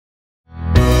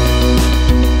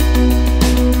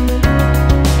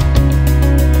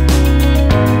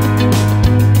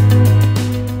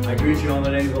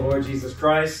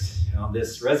Christ on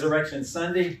this Resurrection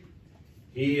Sunday.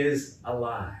 He is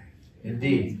alive.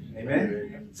 Indeed.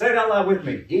 Amen. Say it out loud with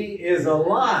me. He is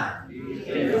alive. He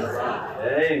is alive.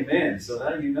 Amen. So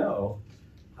now you know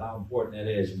how important that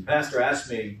is. And Pastor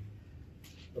asked me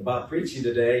about preaching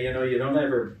today. You know, you don't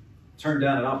ever turn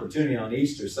down an opportunity on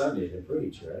Easter Sunday to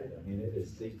preach, right? I mean, it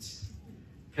is the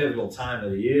pivotal time of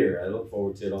the year. I look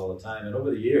forward to it all the time. And over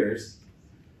the years,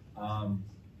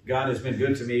 God has been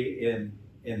good to me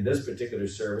in this particular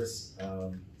service.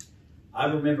 I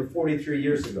remember 43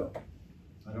 years ago.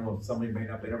 I don't know if somebody may not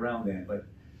have been around then, but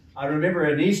I remember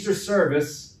an Easter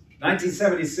service,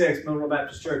 1976, Millville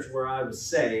Baptist Church, where I was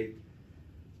saved.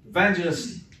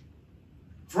 Evangelist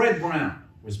Fred Brown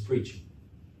was preaching.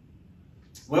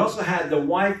 We also had the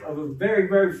wife of a very,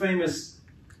 very famous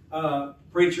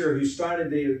preacher who started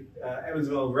the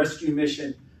Evansville Rescue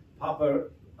Mission, Papa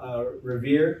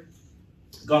Revere.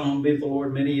 Gone home to be with the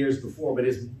Lord many years before, but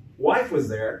his wife was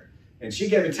there, and she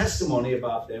gave a testimony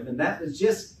about them, and that was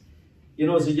just, you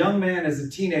know, as a young man, as a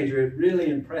teenager, it really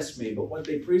impressed me. But what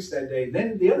they preached that day.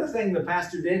 Then the other thing the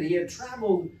pastor did, he had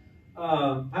traveled,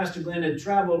 Pastor Glenn had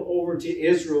traveled over to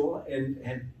Israel and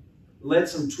had led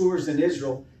some tours in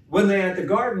Israel. When they had the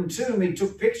Garden Tomb, he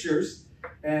took pictures.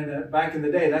 And back in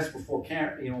the day, that's before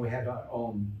camera, you know, we had our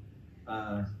own,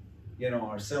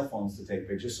 our cell phones to take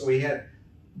pictures. So he had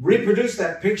reproduced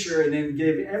that picture and then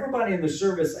gave everybody in the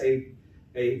service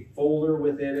a folder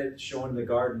with it showing the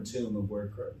Garden Tomb of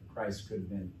where Christ could have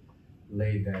been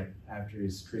laid that after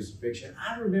his crucifixion.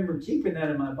 I remember keeping that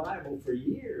in my Bible for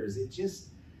years. It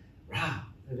just, wow,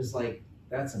 it was like,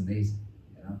 that's amazing,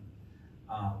 you know.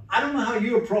 I don't know how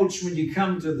you approach when you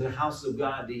come to the house of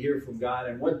God to hear from God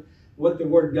and what the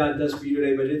Word of God does for you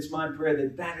today, but it's my prayer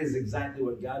that that is exactly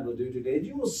what God will do today. And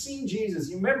you will see Jesus.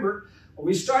 You remember, when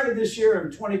we started this year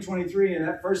in 2023, and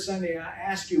that first Sunday, I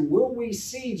asked you, will we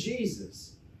see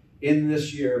Jesus in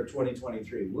this year of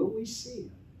 2023? Will we see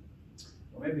him?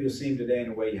 Well, maybe you'll see him today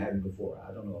in a way you hadn't before.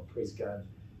 I don't know. Praise God.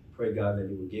 Pray God that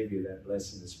he will give you that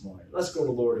blessing this morning. Let's go to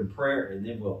the Lord in prayer, and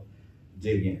then we'll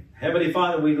dig in. Heavenly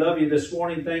Father, we love you this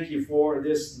morning. Thank you for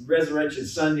this Resurrection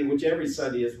Sunday, which every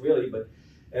Sunday is really, but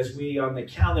as we on the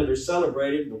calendar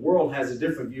celebrate it, the world has a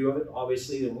different view of it,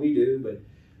 obviously, than we do, but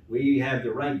we have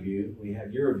the right view. We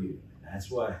have your view. That's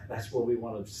what we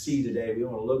want to see today. We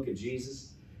want to look at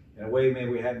Jesus in a way maybe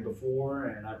we hadn't before.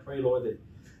 And I pray, Lord, that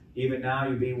even now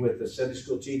you be with the Sunday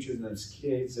school teachers and those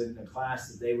kids in the class,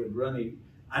 that they would really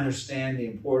understand the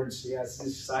importance. Yes, it's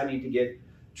exciting to get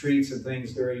treats and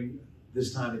things during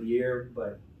this time of the year,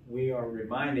 but we are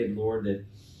reminded, Lord,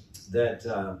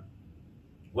 that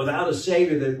without a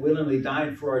Savior that willingly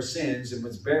died for our sins and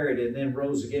was buried and then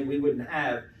rose again, we wouldn't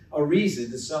have a reason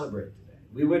to celebrate today.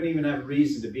 We wouldn't even have a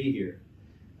reason to be here.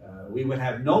 We would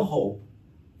have no hope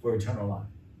for eternal life.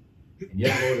 And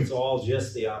yet, Lord, it's all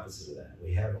just the opposite of that.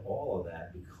 We have all of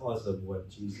that because of what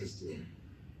Jesus did.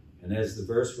 And as the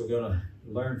verse we're going to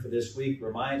learn for this week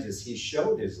reminds us, he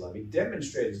showed his love. He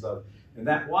demonstrated his love. And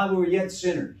that while we were yet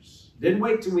sinners, didn't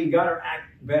wait till we got our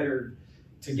act better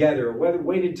together, or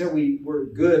waited until we were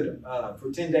good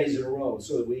for 10 days in a row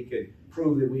so that we could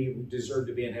prove that we deserve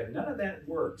to be in heaven. None of that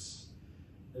works.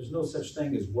 There's no such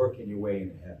thing as working your way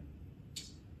into heaven.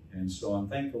 And so I'm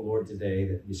thankful, Lord, today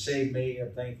that you saved me.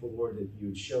 I'm thankful, Lord, that you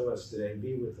would show us today,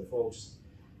 be with the folks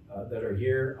that are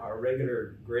here, our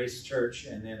regular Grace Church,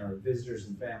 and then our visitors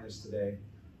and families today.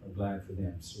 We're glad for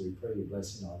them. So we pray your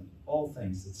blessing on all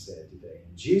things that's said today.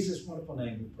 In Jesus' wonderful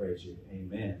name we praise you.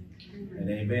 Amen. And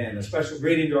amen. A special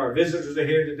greeting to our visitors that are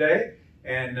here today.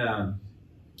 And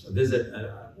visit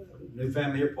a new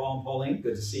family here, Paul and Pauline.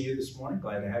 Good to see you this morning.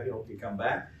 Glad to have you. Hope you come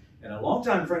back. And a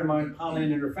longtime friend of mine,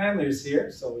 Pauline, and her family is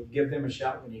here. So give them a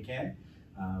shout when you can.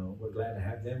 We're glad to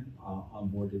have them on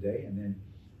board today. And then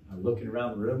looking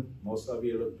around the room, most of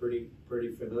you look pretty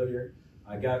familiar.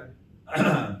 I got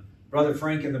Brother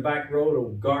Frank in the back row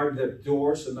to guard the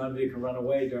door so none of you can run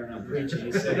away during our preaching.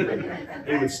 He said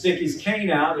he would stick his cane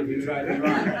out if you tried to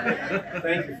run.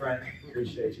 Thank you, Frank.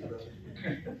 Appreciate you, brother.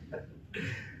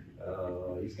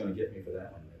 He's going to get me for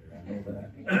that one later. I know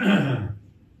that.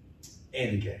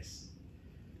 Any case.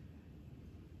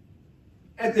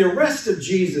 At the arrest of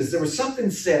Jesus, there was something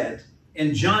said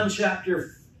in John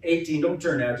chapter 18. Don't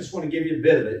turn now. I just want to give you a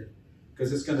bit of it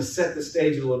because it's going to set the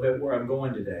stage a little bit where I'm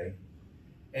going today.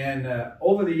 And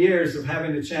over the years of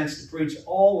having the chance to preach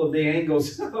all of the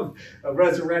angles of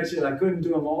resurrection, I couldn't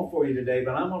do them all for you today,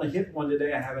 but I'm going to hit one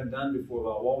today I haven't done before,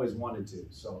 but I've always wanted to.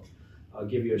 So I'll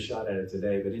give you a shot at it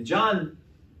today. But in John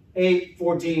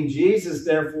 8:14, Jesus,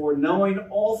 therefore, knowing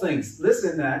all things.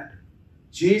 Listen to that.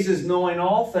 Jesus knowing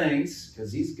all things,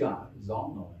 because he's God, he's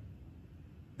all-knowing.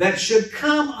 that should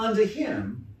come unto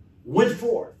him went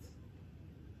forth.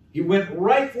 He went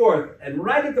right forth, and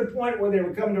right at the point where they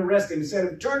were coming to arrest him, instead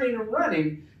of turning and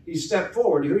running, he stepped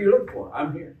forward. Who are you looking for?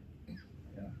 I'm here.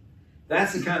 Yeah.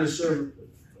 That's the kind of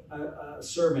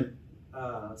servant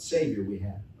Savior we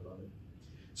have.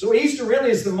 So Easter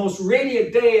really is the most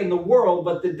radiant day in the world,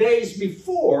 but the days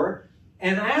before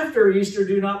and after Easter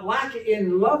do not lack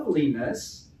in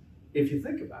loveliness, if you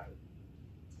think about it.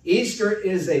 Easter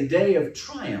is a day of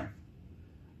triumph,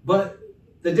 but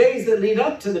the days that lead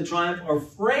up to the triumph are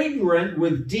fragrant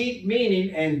with deep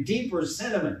meaning and deeper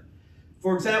sentiment.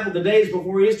 For example, the days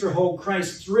before Easter hold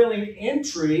Christ's thrilling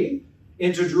entry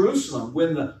into Jerusalem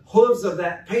when the hooves of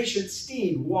that patient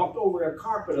steed walked over a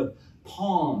carpet of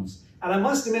palms. And I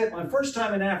must admit, my first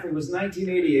time in Africa was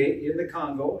 1988 in the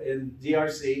Congo, in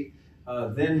DRC,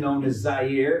 then known as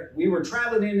Zaire. We were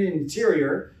traveling in the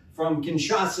interior from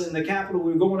Kinshasa in the capital.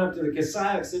 We were going up to the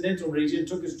Kasai Occidental region. It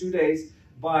took us 2 days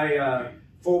by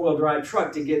four-wheel drive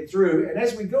truck to get through. And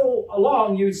as we go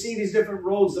along, you would see these different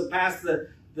roads that pass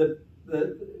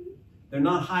they're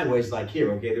not highways like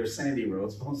here, okay? They're sandy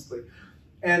roads mostly.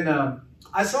 And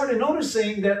I started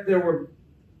noticing that there were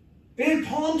big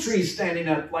palm trees standing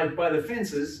up like by the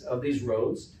fences of these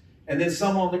roads, and then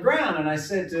some on the ground. And I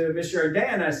said to Monsieur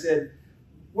Dan, I said,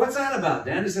 what's that about,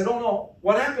 Dan? He said, oh no,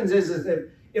 what happens is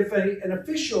that if an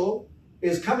official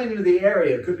is coming into the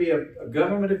area, it could be a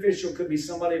government official, could be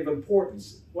somebody of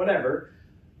importance, whatever.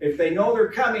 If they know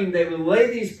they're coming, they will lay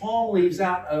these palm leaves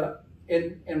out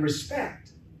in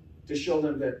respect to show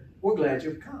them that we're glad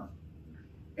you've come.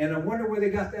 And I wonder where they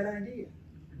got that idea.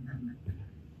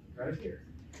 Right here.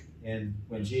 And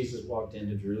when Jesus walked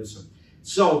into Jerusalem.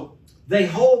 So they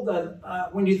hold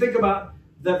when you think about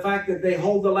the fact that they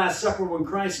hold the Last Supper when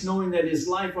Christ, knowing that his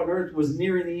life on earth was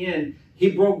nearing the end, he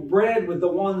broke bread with the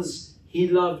ones he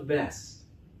loved best.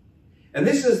 And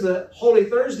this is the Holy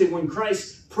Thursday when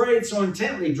Christ prayed so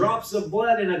intently, drops of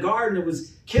blood in a garden that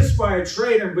was kissed by a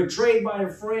traitor and betrayed by a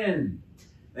friend.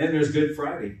 Then there's Good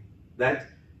Friday, that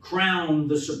crowned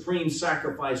the supreme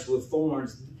sacrifice with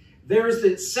thorns. There is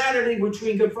the Saturday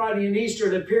between Good Friday and Easter,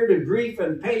 the period of grief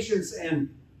and patience and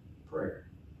prayer.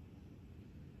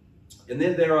 And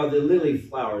then there are the lily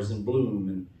flowers in bloom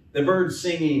and the birds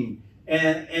singing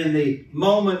and the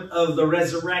moment of the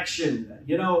resurrection.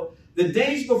 You know, the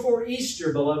days before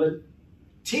Easter, beloved,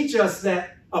 teach us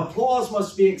that applause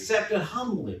must be accepted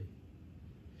humbly,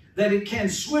 that it can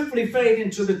swiftly fade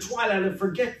into the twilight of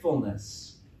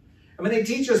forgetfulness. I mean, they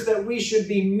teach us that we should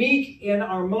be meek in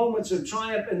our moments of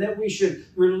triumph and that we should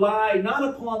rely not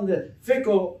upon the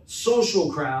fickle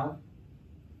social crowd,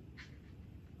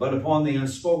 but upon the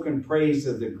unspoken praise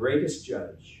of the greatest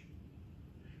judge.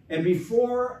 And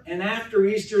before and after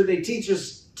Easter, they teach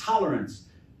us tolerance.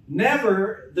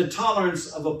 Never the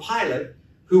tolerance of a Pilate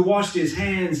who washed his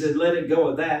hands and let it go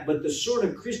of that, but the sort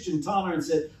of Christian tolerance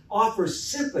that offers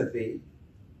sympathy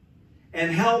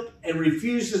and help and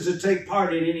refuses to take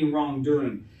part in any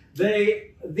wrongdoing.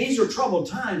 These are troubled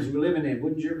times we're living in,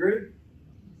 wouldn't you agree?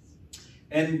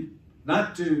 And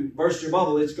not to burst your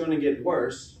bubble, it's going to get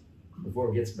worse before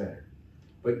it gets better.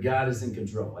 But God is in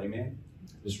control, amen?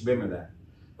 Just remember that.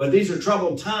 But these are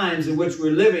troubled times in which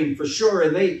we're living for sure,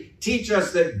 and they teach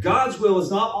us that God's will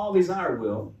is not always our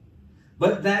will,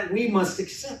 but that we must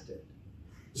accept it.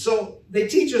 So they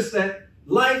teach us that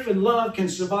life and love can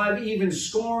survive even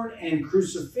scorn and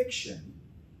crucifixion.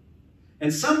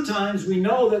 And sometimes we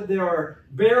know that there are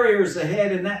barriers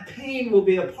ahead, and that pain will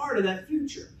be a part of that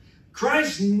future.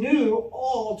 Christ knew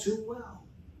all too well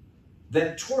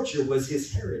that torture was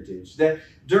his heritage, that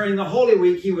during the Holy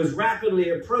Week he was rapidly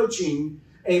approaching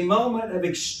a moment of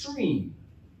extreme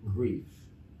grief.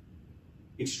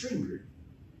 Extreme grief.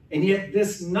 And yet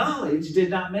this knowledge did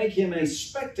not make him a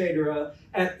spectator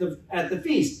at the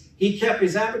feast. He kept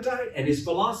his appetite and his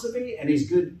philosophy and his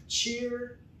good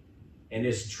cheer and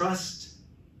his trust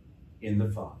in the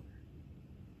Father.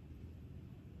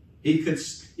 He could,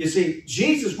 you see,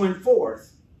 Jesus went forth.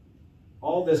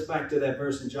 All this back to that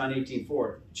verse in John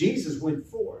 18:4. Jesus went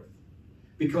forth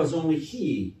because only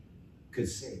he could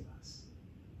save us.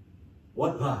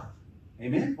 What love.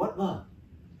 Amen? What love.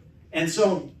 And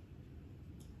so,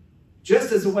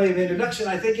 just as a way of introduction,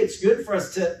 I think it's good for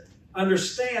us to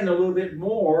understand a little bit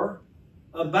more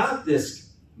about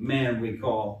this man we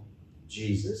call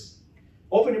Jesus.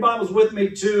 Open your Bibles with me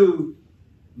to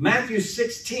Matthew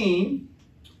 16.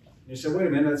 You say, wait a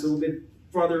minute, that's a little bit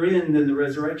farther in than the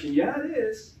resurrection. Yeah, it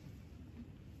is.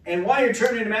 And while you're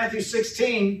turning to Matthew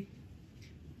 16,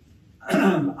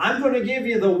 I'm going to give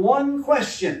you the one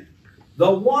question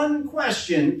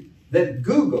that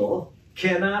Google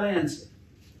cannot answer.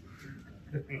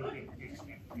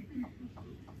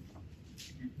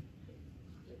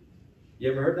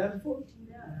 You ever heard that before?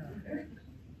 Yeah.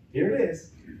 Here it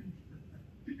is.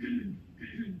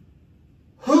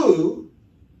 Who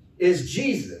is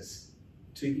Jesus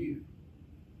to you?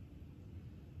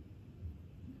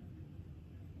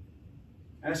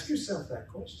 Ask yourself that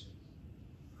question.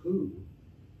 Who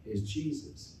is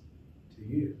Jesus to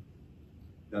you?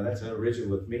 Now that's not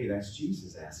original with me. That's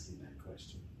Jesus asking that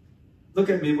question. Look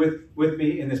at me with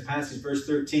me in this passage, verse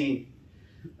 13.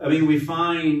 I mean, we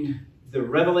find the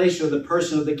revelation of the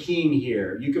person of the King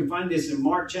here. You can find this in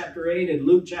Mark chapter 8 and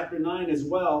Luke chapter 9 as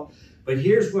well. But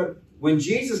here's what, when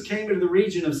Jesus came into the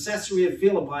region of Caesarea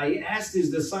Philippi, he asked his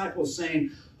disciples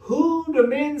saying, who do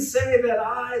men say that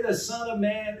I, the Son of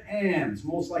Man, am? It's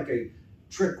almost like a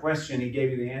trick question. He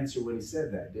gave you the answer when he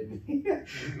said that, didn't he?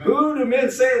 Who do men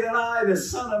say that I, the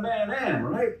Son of Man, am?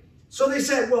 Right? So they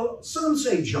said, well, some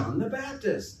say John the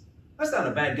Baptist. That's not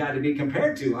a bad guy to be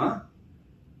compared to, huh?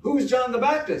 Who is John the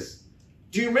Baptist?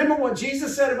 Do you remember what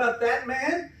Jesus said about that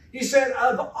man? He said,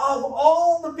 of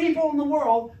all the people in the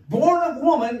world, born of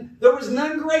woman, there was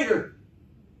none greater.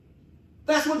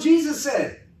 That's what Jesus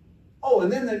said. Oh, and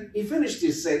then he finished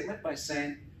his statement by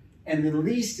saying, and the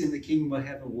least in the kingdom of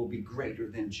heaven will be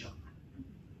greater than John.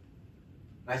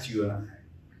 That's you and I.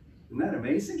 Isn't that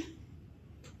amazing?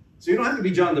 So you don't have to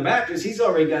be John the Baptist. He's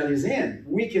already got his in.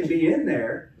 We can be in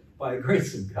there by the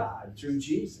grace of God through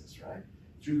Jesus, right?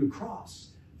 Through the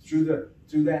cross, through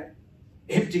that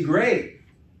empty grave,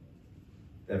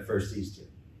 that first Easter.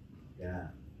 Yeah.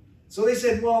 So they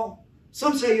said, well,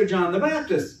 some say you're John the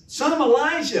Baptist, some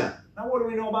Elijah. Now, what do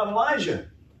we know about Elijah?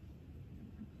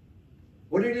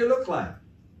 What did he look like?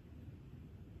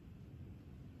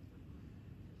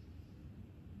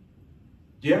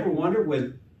 Do you ever wonder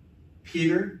when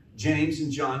Peter, James,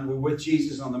 and John were with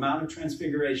Jesus on the Mount of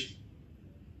Transfiguration,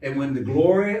 and when the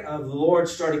glory of the Lord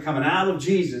started coming out of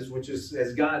Jesus, which is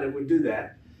as God that would do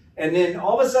that, and then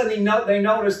all of a sudden they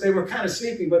noticed they were kind of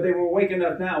sleepy, but they were waking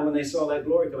up now when they saw that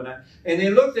glory coming out. And they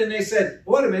looked and they said,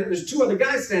 wait a minute, there's two other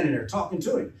guys standing there talking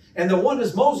to him. And the one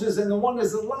is Moses and the one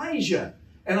is Elijah.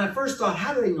 And I first thought,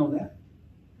 how do they know that?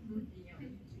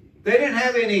 They didn't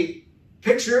have any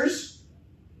pictures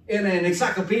in an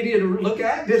encyclopedia to look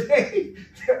at, did they?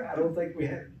 I don't think we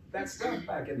had that stuff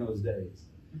back in those days.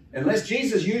 Unless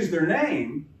Jesus used their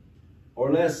name, or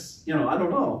unless, I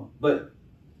don't know. But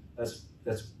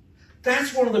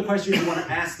that's one of the questions you want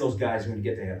to ask those guys when you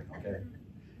get to heaven, okay?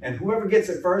 And whoever gets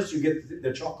it first, you get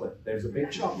the chocolate. There's a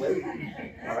big chocolate,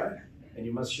 all right? And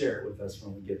you must share it with us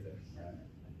when we get there. Right?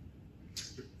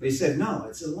 They said, no,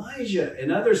 it's Elijah.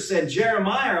 And others said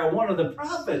Jeremiah or one of the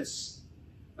prophets.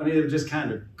 I mean, they're just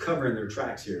kind of covering their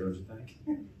tracks here, don't you think?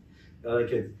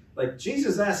 Like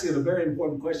Jesus asking a very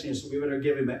important question, so we better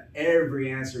give him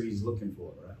every answer he's looking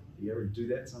for, right? You ever do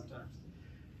that sometimes?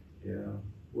 Yeah,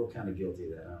 we're kind of guilty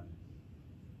of that, aren't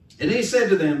we? And he said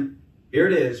to them, here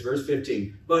it is, verse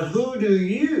 15, but who do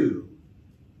you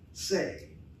say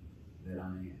that I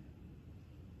am?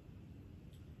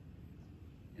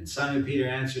 And Simon Peter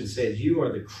answered and said, you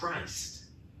are the Christ,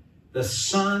 the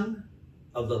Son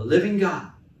of the living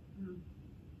God.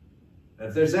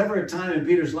 If there's ever a time in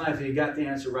Peter's life that he got the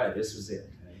answer right, this was it.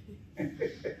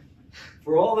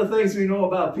 For all the things we know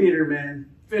about Peter,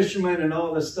 man, fisherman and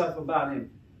all the stuff about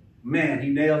him, man, he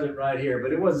nailed it right here.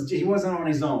 But he wasn't on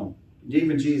his own.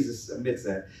 Even Jesus admits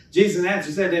that. Jesus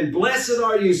answered, said, and blessed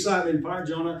are you, Simon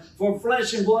Bar-Jonah, for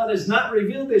flesh and blood has not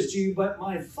revealed this to you, but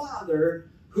my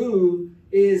Father who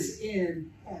is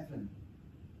in heaven.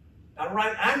 Now,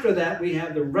 right after that, we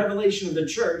have the revelation of the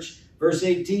church. Verse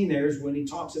 18 there is when he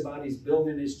talks about he's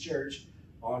building his church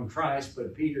on Christ,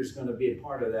 but Peter's going to be a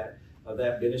part of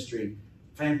that ministry.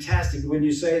 Fantastic when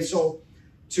you say, so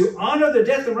to honor the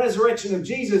death and resurrection of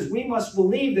Jesus, we must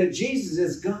believe that Jesus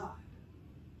is God.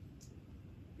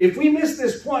 If we miss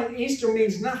this point, Easter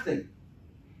means nothing.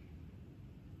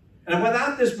 And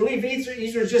without this belief, Easter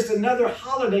is just another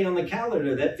holiday on the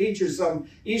calendar that features some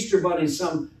Easter bunnies,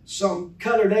 some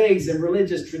colored eggs and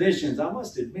religious traditions. I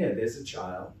must admit, as a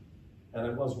child, and I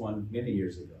was one many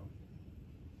years ago,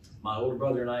 my older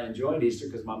brother and I enjoyed Easter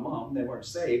because my mom, they weren't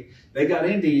saved. They got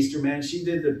into Easter, man. She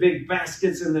did the big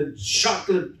baskets and the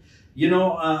chocolate.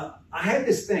 I had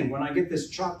this thing when I get this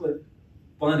chocolate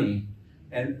bunny,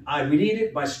 and I would eat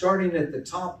it by starting at the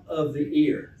top of the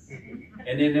ear.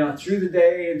 And then through the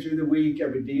day and through the week, I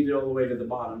would eat it all the way to the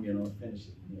bottom, and finish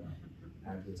it.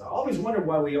 Afterwards. I always wondered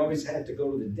why we always had to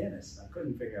go to the dentist. I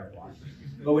couldn't figure out why.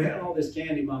 But we had all this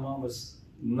candy. My mom was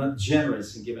not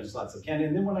generous in giving us lots of candy.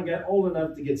 And then when I got old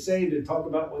enough to get saved and talk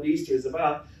about what Easter is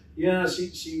about,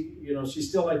 she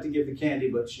still liked to give the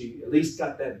candy, but she at least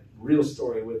got that real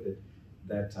story with it.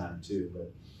 that time too.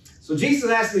 But so Jesus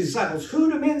asked the disciples,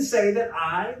 "Who do men say that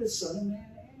I, the Son of Man,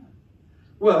 am?"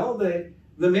 Well, the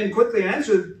men quickly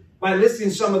answered by listing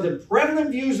some of the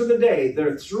prevalent views of the day.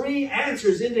 Their three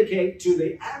answers indicate to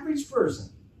the average person,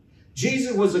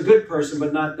 Jesus was a good person,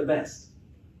 but not the best.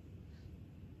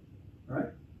 All right?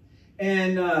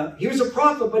 And he was a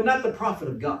prophet, but not the prophet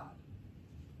of God.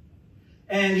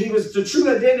 And he was the true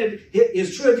identity.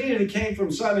 His true identity came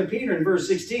from Simon Peter in verse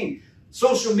 16.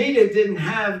 Social media didn't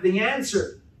have the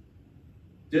answer.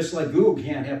 Just like Google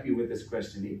can't help you with this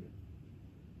question either.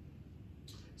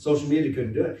 Social media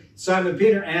couldn't do it. Simon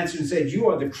Peter answered and said, "You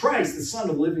are the Christ, the Son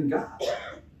of the living God."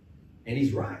 And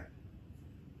he's right.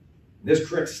 This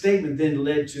correct statement then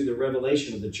led to the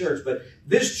revelation of the church. But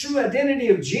this true identity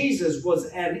of Jesus was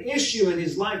an issue in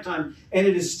his lifetime, and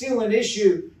it is still an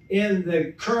issue in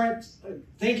the current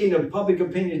thinking of public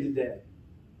opinion today.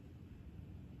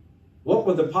 What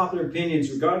were the popular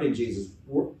opinions regarding Jesus?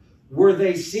 Were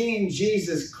they seeing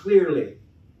Jesus clearly?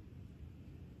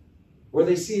 Were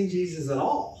they seeing Jesus at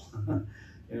all?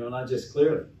 Not just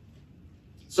clearly.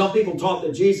 Some people taught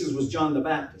that Jesus was John the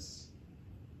Baptist,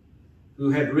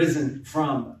 who had risen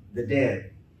from the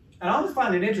dead. And I always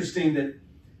find it interesting that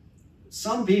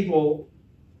some people,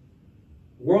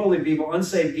 worldly people,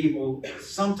 unsaved people,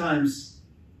 sometimes,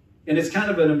 and it's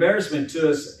kind of an embarrassment to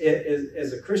us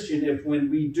as a Christian if when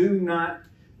we do not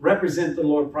represent the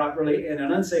Lord properly and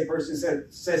an unsaved person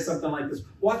says something like this,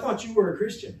 "Well, I thought you were a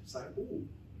Christian." It's like, ooh,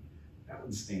 that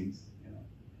one stings.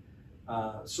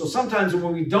 So sometimes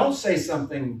when we don't say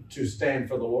something to stand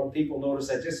for the Lord, people notice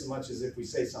that just as much as if we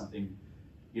say something,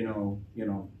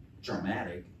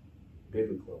 dramatic,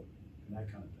 biblical, and that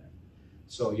kind of thing.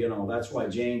 So, that's why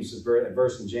James, a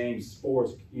verse in James 4,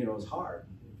 is hard.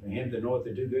 For him to know what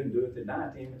to do good and do it to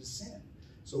not, to him is sin.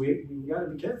 So we got to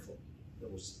be careful that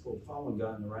we're following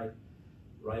God in the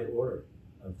right order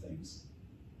of things.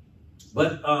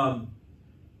 But,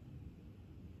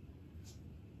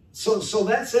 So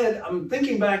that said, I'm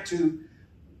thinking back to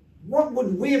what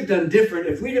would we have done different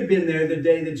if we'd have been there the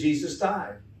day that Jesus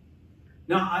died.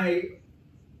 Now,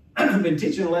 I've been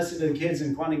teaching a lesson to the kids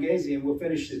in Quantigasi, and we'll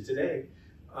finish it today,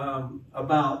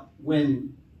 about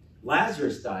when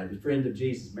Lazarus died, the friend of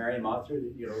Jesus, Mary and Martha,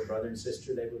 brother and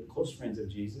sister, they were close friends of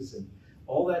Jesus, and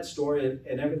all that story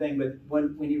and everything. But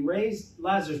when he raised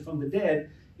Lazarus from the dead,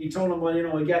 he told him, well,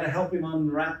 we got to help him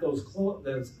unwrap those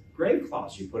grave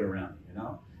cloths you put around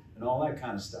him, and all that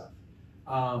kind of stuff.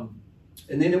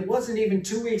 And then it wasn't even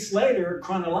 2 weeks later,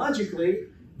 chronologically,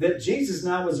 that Jesus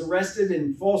now was arrested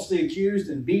and falsely accused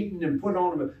and beaten and put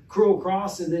on a cruel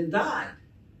cross and then died.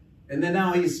 And then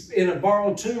now he's in a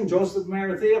borrowed tomb. Joseph of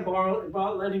Arimathea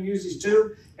let him use his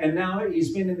tomb. And now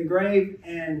he's been in the grave.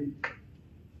 And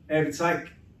it's like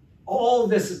all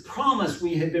this promise,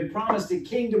 we had been promised the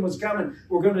kingdom was coming.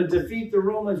 We're going to defeat the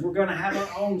Romans. We're going to have our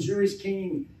own Jewish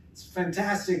king. It's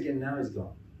fantastic. And now he's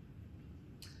gone.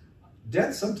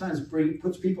 Death sometimes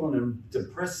puts people in a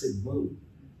depressive mood.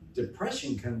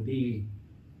 Depression can be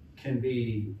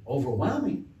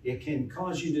overwhelming. It can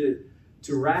cause you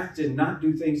to act and not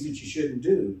do things that you shouldn't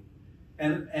do.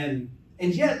 And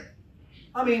yet,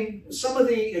 some of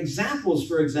the examples,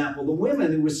 for example, the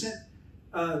women who were sent,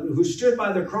 who stood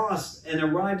by the cross and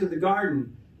arrived at the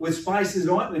garden with spices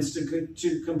and ointments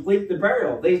to complete the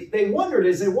burial. They wondered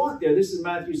as they walked there. This is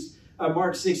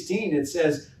Mark 16. It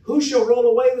says, "Who shall roll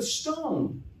away the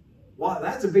stone?" Wow,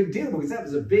 that's a big deal because that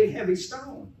was a big, heavy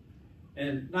stone.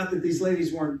 And not that these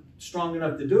ladies weren't strong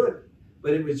enough to do it,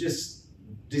 but it was just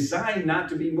designed not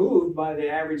to be moved by the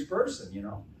average person,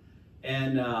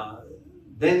 And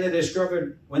then they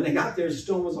discovered when they got there, the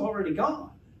stone was already gone.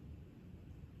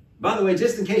 By the way,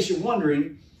 just in case you're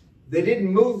wondering, they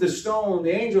didn't move the stone.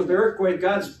 The angels, the earthquake,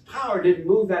 God's power didn't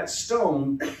move that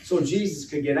stone so Jesus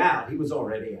could get out. He was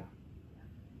already out.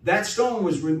 That stone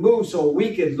was removed so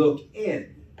we could look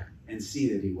in and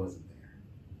see that he wasn't there.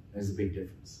 There's a big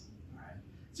difference. All right?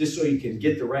 Just so you can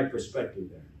get the right perspective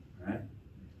there.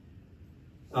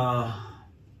 All right?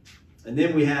 And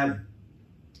then we have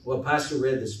what Pastor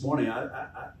read this morning.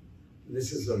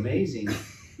 This is amazing.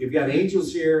 You've got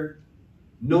angels here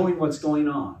knowing what's going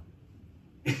on.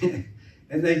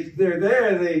 And they're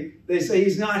there. They say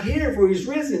he's not here, for he's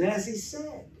risen, as he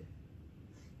said.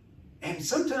 And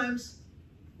sometimes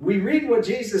we read what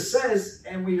Jesus says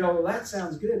and we go, well, that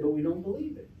sounds good, but we don't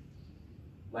believe it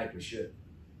like we should.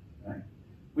 Right?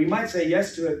 We might say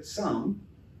yes to it some,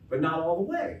 but not all the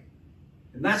way.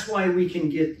 And that's why we can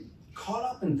get caught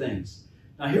up in things.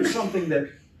 Now, here's something that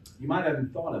you might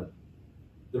haven't thought of.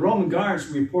 The Roman guards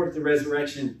report the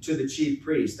resurrection to the chief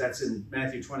priest. That's in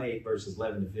Matthew 28, verses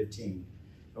 11 to 15.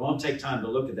 I won't take time to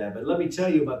look at that, but let me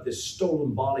tell you about this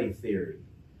stolen body theory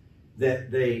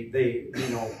that they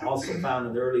also found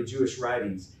in the early Jewish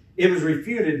writings. It was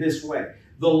refuted this way.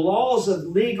 The laws of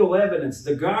legal evidence.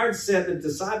 The guards said the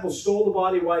disciples stole the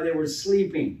body while they were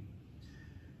sleeping.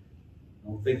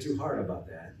 Don't think too hard about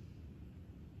that.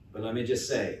 But let me just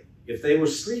say, if they were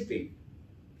sleeping,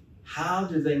 how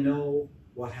did they know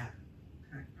what happened?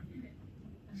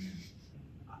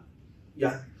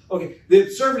 Yeah. Okay. The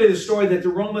absurdity of the story that the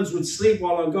Romans would sleep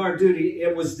while on guard duty,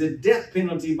 it was the death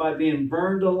penalty by being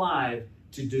burned alive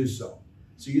to do so.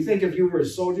 So you think if you were a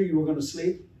soldier, you were going to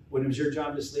sleep when it was your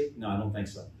job to sleep? No, I don't think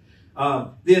so.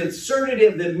 The absurdity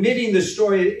of admitting the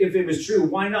story, if it was true,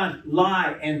 why not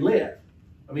lie and live?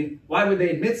 I mean, why would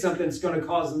they admit something that's going to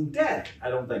cause them death? I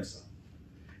don't think so.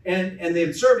 And the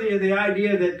absurdity of the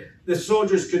idea that the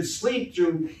soldiers could sleep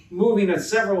through moving a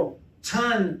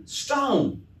several-ton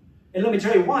stone. And let me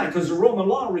tell you why. Because the Roman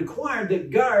law required that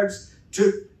guards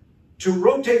to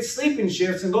rotate sleeping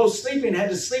shifts, and those sleeping had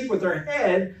to sleep with their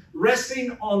head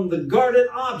resting on the guarded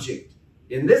object.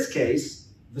 In this case,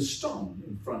 the stone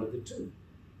in front of the tomb.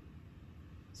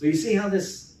 So you see how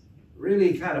this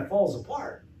really kind of falls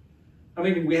apart. I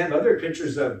mean, we have other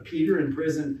pictures of Peter in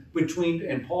prison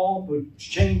and Paul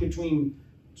chained between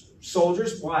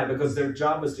soldiers. Why? Because their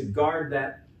job was to guard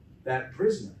that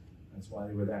prisoner. That's why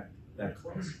they were that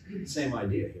close. Same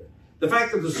idea here. The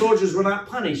fact that the soldiers were not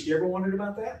punished. You ever wondered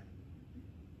about that?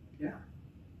 Yeah.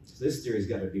 So this theory's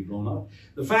got to be blown up.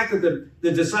 The fact that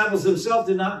the disciples themselves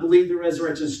did not believe the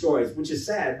resurrection stories, which is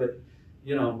sad, but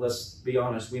let's be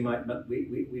honest, we might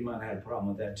have a problem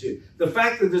with that too. The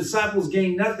fact that the disciples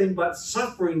gained nothing but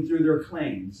suffering through their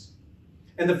claims.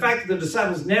 And the fact that the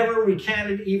disciples never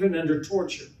recanted even under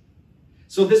torture.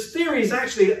 So this theory is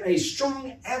actually a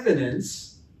strong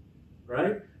evidence,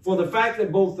 right, for the fact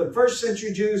that both the first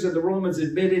century Jews and the Romans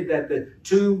admitted that the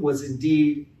tomb was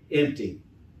indeed empty.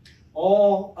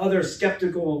 All other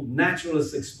skeptical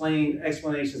naturalist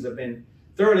explanations have been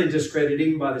thoroughly discredited,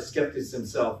 even by the skeptics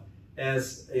themselves,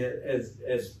 as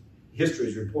history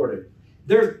is reported.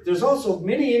 There's also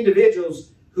many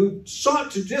individuals who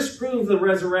sought to disprove the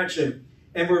resurrection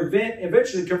and were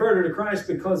eventually converted to Christ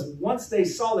because once they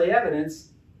saw the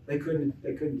evidence, they couldn't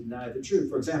deny the truth.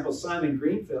 For example, Simon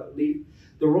Greenfield,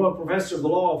 the Royal Professor of the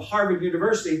Law of Harvard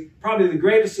University, probably the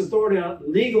greatest authority on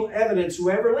legal evidence who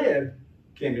ever lived,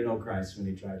 came to know Christ when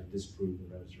he tried to disprove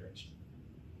the resurrection.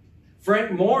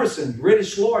 Frank Morrison,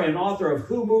 British lawyer and author of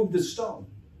Who Moved the Stone,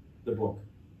 the book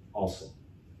also.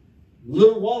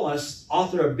 Lew Wallace,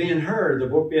 author of Ben-Hur, the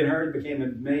book Ben-Hur became a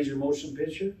major motion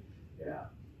picture. Yeah.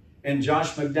 And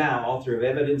Josh McDowell, author of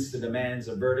Evidence That Demands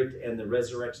a Verdict and the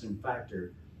Resurrection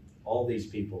Factor. All these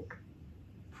people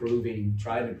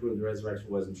trying to prove the resurrection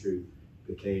wasn't true,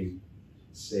 became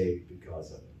saved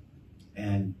because of it.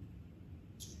 And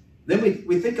then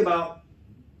we think about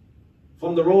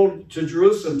from the road to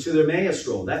Jerusalem to the Emmaus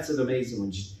road. That's an amazing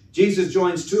one. Jesus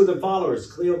joins two of the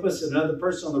followers, Cleopas and another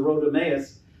person on the road to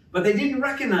Emmaus, but they didn't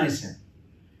recognize him.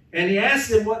 And he asked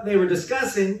them what they were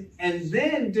discussing, and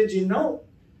then, did you know,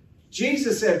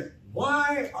 Jesus said,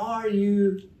 "Why are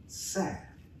you sad?"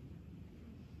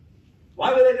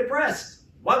 Why were they depressed?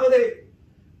 What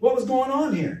was going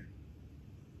on here?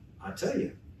 I'll tell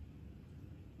you.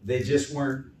 They just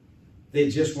weren't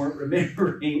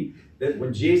remembering that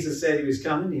when Jesus said he was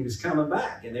coming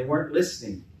back, and they weren't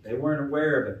listening. They weren't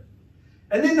aware of it.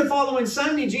 And then the following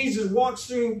Sunday, Jesus walks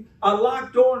through a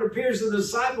locked door and appears to the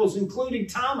disciples, including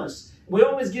Thomas. We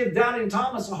always give doubting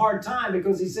Thomas a hard time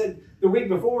because he said the week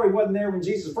before he wasn't there when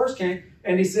Jesus first came.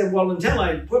 And he said, well, until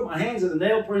I put my hands in the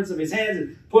nail prints of his hands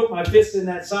and put my fist in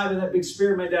that side of that big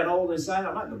spear, made that hole in his side,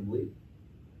 I'm not going to believe.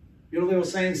 You know they were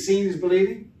saying, seeing is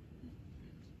believing?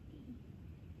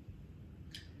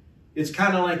 It's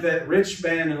kind of like that rich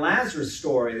man and Lazarus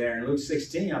story there in Luke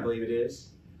 16, I believe it is.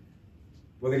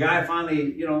 Where the guy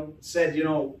finally, said,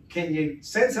 can you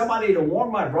send somebody to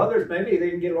warn my brothers? Maybe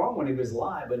they didn't get along when he was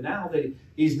alive, but now that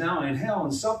he's now in hell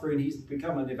and suffering, he's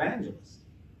become an evangelist.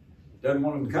 Doesn't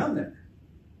want him to come there.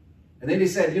 And then he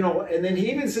said, and then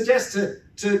he even suggests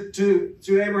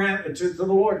to Abraham, to the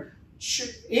Lord,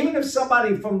 even if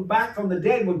somebody back from the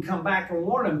dead would come back and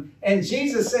warn him. And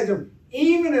Jesus said to him,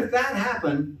 even if that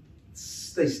happened,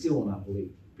 they still will not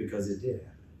believe, because it did happen.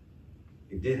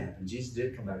 It did happen. Jesus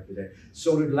did come back today.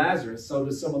 So did Lazarus. So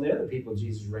did some of the other people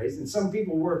Jesus raised. And some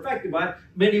people were affected by it.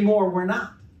 Many more were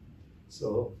not.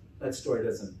 So that story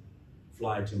doesn't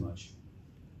fly too much.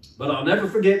 But I'll never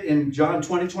forget in John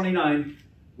 20:29,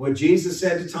 what Jesus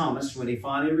said to Thomas when he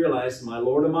finally realized, my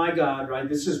Lord and my God, right?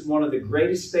 This is one of the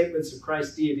greatest statements of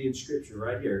Christ's deity in Scripture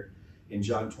right here. in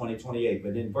John 20:28.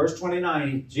 But in verse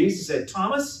 29, Jesus said,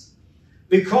 Thomas,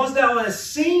 because thou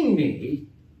hast seen me,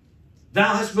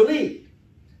 thou hast believed.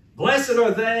 Blessed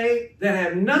are they that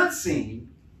have not seen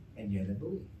and yet have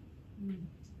believed.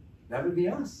 That would be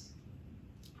us.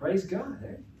 Praise God.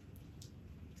 Eh?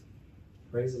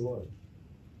 Praise the Lord.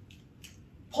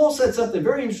 Paul said something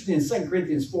very interesting in 2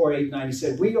 Corinthians 4:8-9. He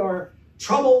said, we are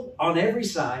troubled on every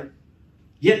side,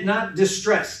 yet not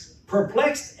distressed,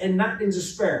 perplexed and not in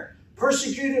despair,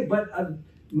 persecuted but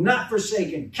not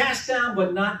forsaken, cast down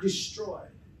but not destroyed.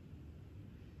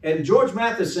 And George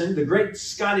Matheson, the great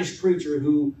Scottish preacher,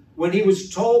 who, when he was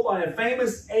told by a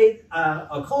famous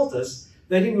occultist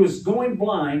that he was going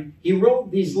blind, he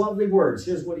wrote these lovely words.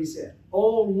 Here's what he said.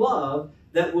 "O love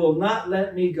that will not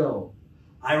let me go,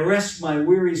 I rest my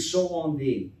weary soul on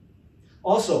thee.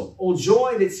 Also, O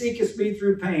joy that seekest me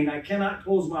through pain, I cannot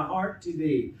close my heart to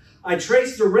thee. I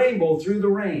trace the rainbow through the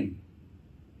rain."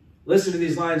 Listen to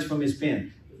these lines from his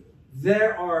pen.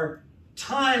 There are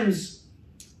times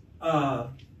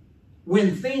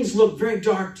when things look very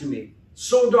dark to me,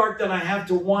 so dark that I have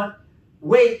to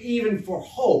wait even for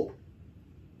hope.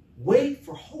 Wait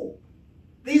for hope.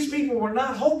 These people were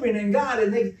not hoping in God,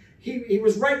 and he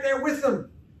was right there with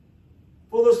them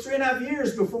for those 3.5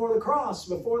 years before the cross,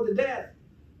 before the death,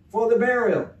 before the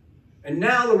burial. And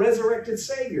now the resurrected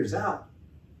Savior's out.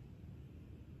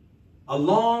 A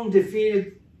long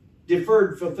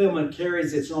deferred fulfillment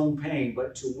carries its own pain,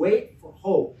 but to wait for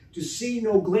hope, to see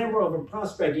no glimmer of a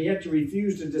prospect, and yet to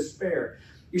refuse to despair.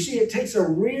 You see, it takes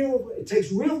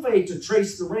real faith to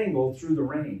trace the rainbow through the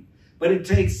rain, but it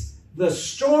takes the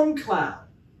storm cloud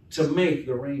to make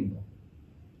the rainbow.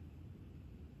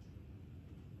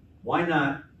 Why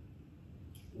not?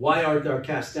 Why art thou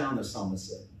cast down, the psalmist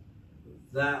said.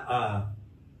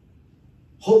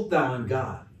 Hope thou in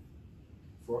God,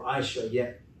 for I shall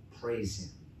yet praise him.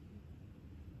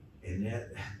 And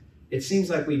it seems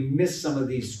like we miss some of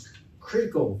these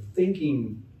critical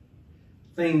thinking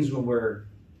things when we're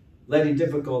letting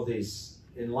difficulties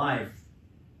in life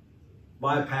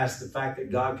bypass the fact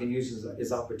that God can use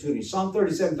his opportunity. Psalm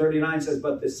 37:39 says,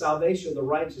 "But the salvation of the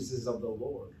righteous is of the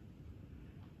Lord.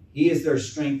 He is their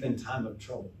strength in time of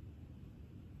trouble."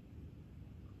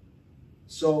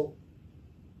 So,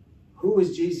 who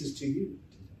is Jesus to you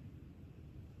today?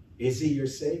 Is he your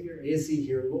Savior? Is he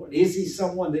your Lord? Is he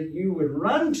someone that you would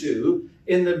run to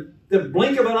in the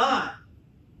blink of an eye?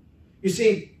 You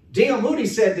see, D.L. Moody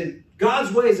said that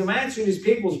God's ways of answering his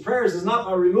people's prayers is not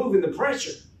by removing the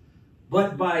pressure,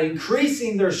 but by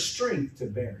increasing their strength to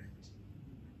bear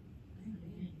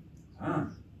it.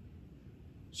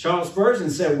 Charles Spurgeon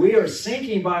said, "We are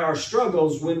sinking by our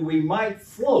struggles when we might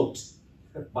float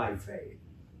by faith."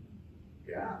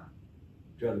 Yeah,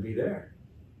 you'd rather be there.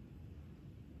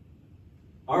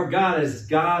 Our God is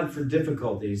God for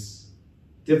difficulties.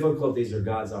 Difficulties are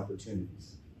God's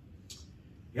opportunities.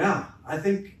 Yeah, I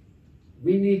think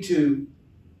we need to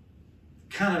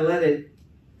kind of let it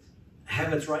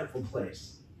have its rightful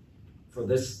place for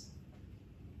this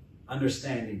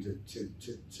understanding to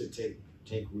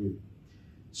take root.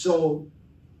 So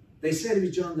they said he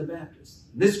was John the Baptist.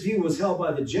 This view was held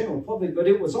by the general public, but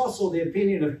it was also the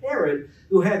opinion of Herod,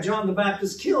 who had John the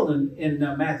Baptist killed in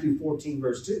Matthew 14,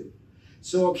 verse 2.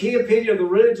 So a key opinion of the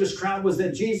religious crowd was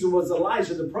that Jesus was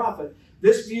Elijah the prophet.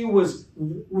 This view was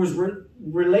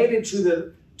related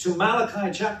to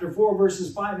Malachi chapter 4,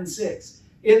 verses 5 and 6.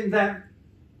 In that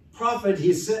prophet,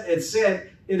 it said,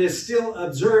 it is still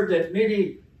observed at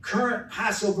many current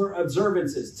Passover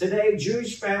observances. Today,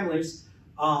 Jewish families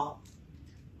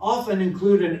often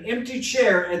include an empty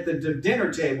chair at the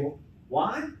dinner table.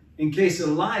 Why? In case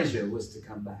Elijah was to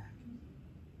come back.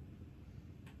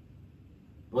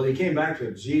 Well, he came back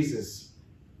to Jesus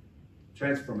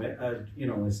transformation.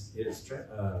 What's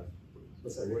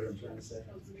that word I'm trying to say?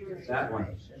 That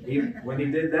one. When he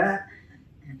did that,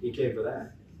 he came for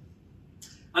that.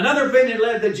 Another opinion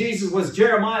led that Jesus was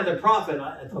Jeremiah the prophet.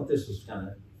 I thought this was kind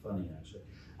of funny, actually.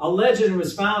 A legend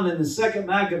was found in the 2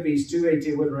 Maccabees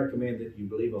 2:18. Wouldn't recommend that you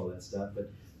believe all that stuff, but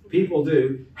people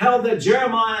do. Held that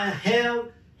Jeremiah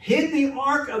hid the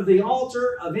ark of the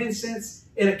altar of incense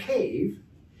in a cave,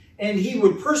 and he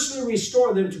would personally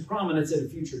restore them to prominence at a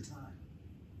future time.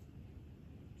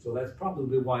 So that's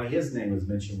probably why his name was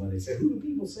mentioned when they said, "Who do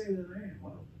people say they're in?"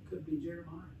 Well, it could be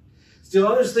Jeremiah. Still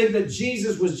others think that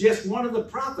Jesus was just one of the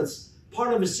prophets,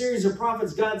 part of a series of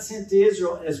prophets God sent to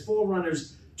Israel as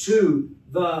forerunners to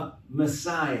the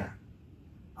Messiah.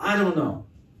 I don't know.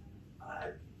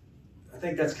 I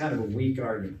think that's kind of a weak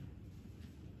argument.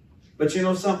 But you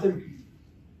know something?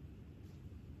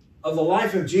 Of the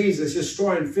life of Jesus,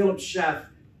 historian Philip Schaff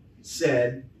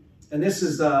said, And this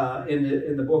is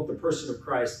in the book, The Person of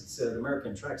Christ. It's an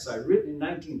American tract, written in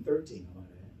 1913.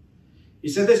 He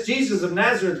said this: Jesus of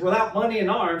Nazareth, without money and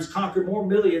arms, conquered more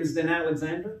millions than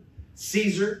Alexander,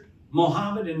 Caesar,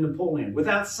 Mohammed, and Napoleon.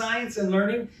 Without science and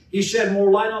learning, he shed more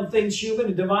light on things human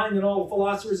and divine than all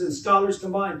philosophers and scholars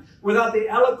combined. Without the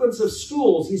eloquence of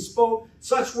schools, he spoke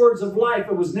such words of life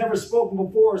that was never spoken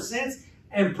before or since,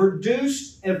 and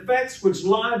produced effects which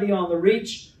lie beyond the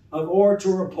reach of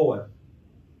orator or poet.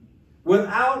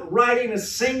 Without writing a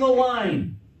single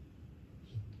line,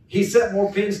 he set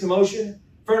more pens to motion,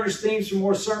 furnished themes for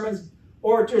more sermons,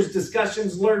 orators,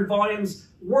 discussions, learned volumes,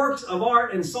 works of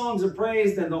art, and songs of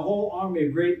praise than the whole army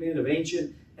of great men of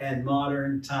ancient and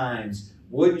modern times.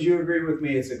 Wouldn't you agree with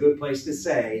me? It's a good place to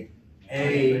say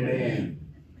amen.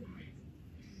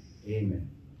 Amen.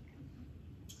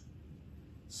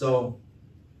 So,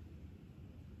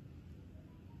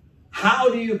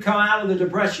 how do you come out of the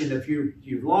depression? If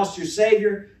you've lost your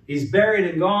Savior, He's buried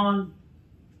and gone,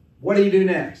 what do you do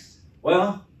next?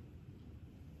 Well,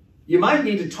 you might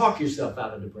need to talk yourself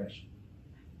out of depression.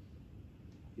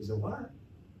 You say, what?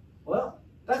 Well,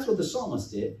 that's what the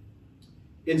psalmist did.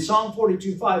 In Psalm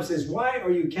 42:5 says, why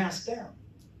are you cast down?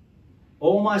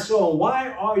 O my soul, why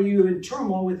are you in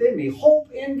turmoil within me?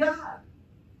 Hope in God.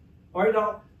 All right,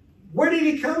 now, where did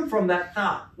he come from, that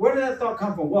thought? Where did that thought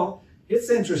come from? Well, it's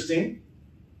interesting.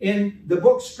 In the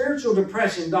book Spiritual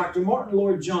Depression, Dr. Martin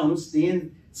Lloyd-Jones,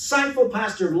 the insightful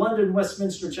pastor of London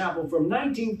Westminster Chapel from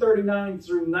 1939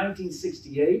 through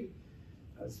 1968,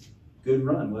 that's a good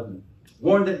run, wasn't it?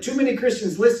 Warned that too many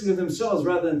Christians listen to themselves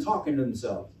rather than talking to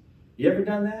themselves. You ever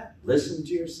done that? Listen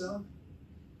to yourself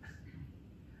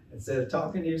instead of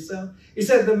talking to yourself? He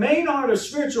said the main art of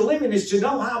spiritual living is to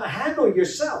know how to handle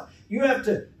yourself. You have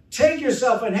to take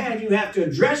yourself in hand. You have to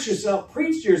address yourself,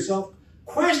 preach to yourself,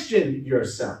 question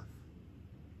yourself.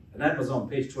 And that was on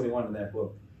page 21 of that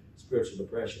book, Spiritual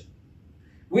Depression.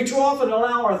 We too often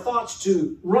allow our thoughts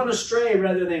to run astray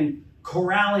rather than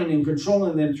corralling and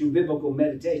controlling them through biblical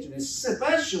meditation,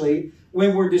 especially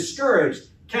when we're discouraged.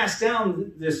 Cast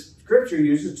down, this scripture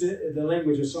uses the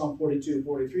language of Psalm 42,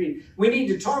 43. We need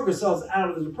to talk ourselves out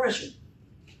of the depression.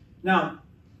 Now,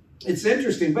 it's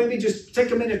interesting. Maybe just take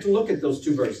a minute to look at those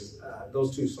two verses,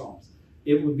 those two Psalms.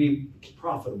 It would be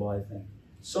profitable, I think.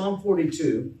 Psalm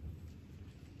 42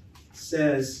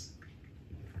 says,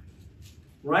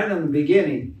 right on the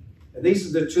beginning, and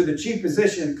these are to the chief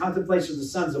position, contemplation of the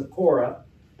sons of Korah.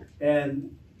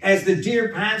 And as the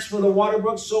deer pants for the water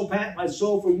brooks, so pant my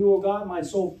soul for you, O God. My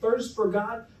soul thirsts for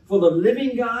God, for the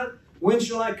living God. When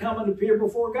shall I come and appear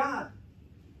before God?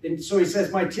 And so he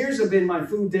says, my tears have been my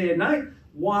food day and night,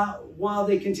 while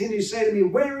they continue to say to me,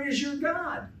 where is your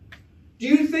God? Do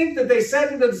you think that they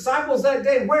said to the disciples that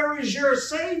day, where is your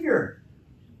Savior?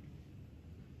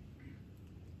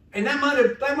 And that might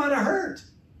have hurt.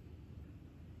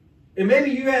 And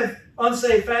maybe you have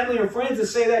unsaved family or friends that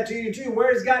say that to you too.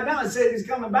 Where is God now? He said he's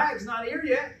coming back. He's not here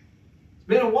yet. It's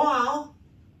been a while.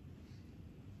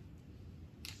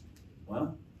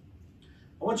 Well,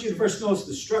 I want you to first notice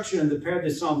the structure and the pair of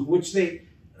the Psalms, which they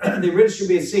really should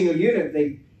be a single unit.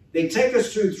 They take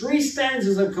us through three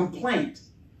stanzas of complaint.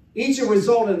 Each will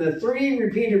result in the three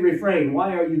repeated refrain.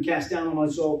 Why are you cast down on my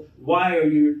soul? Why are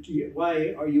you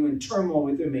in turmoil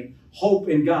within me? Hope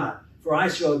in God. For I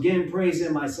shall again praise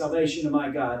him, my salvation and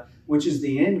my God, which is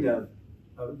the end of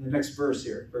the next verse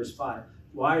here, verse 5.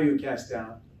 Why are you cast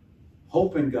down?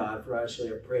 Hope in God, for I shall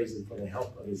praise him for the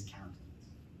help of his countenance.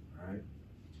 All right.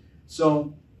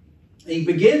 So he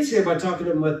begins here by talking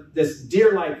to him with this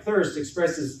deer-like thirst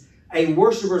expresses a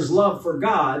worshiper's love for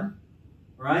God,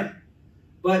 right?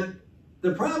 But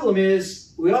the problem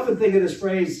is, we often think of this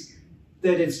phrase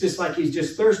that it's just like he's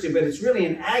just thirsty, but it's really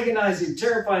an agonizing,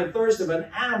 terrifying thirst of an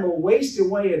animal wasted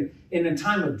away in a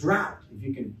time of drought, if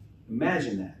you can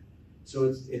imagine that.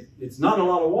 So it's not a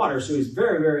lot of water, so he's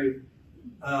very, very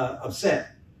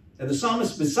upset. And the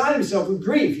psalmist beside himself with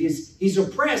grief. He's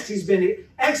oppressed. He's been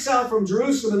exiled from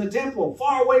Jerusalem and the temple,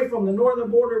 far away from the northern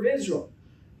border of Israel.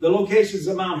 The locations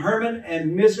of Mount Hermon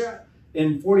and Mizrah,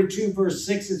 in 42 verse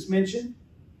 6 it's mentioned.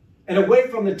 And away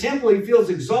from the temple, he feels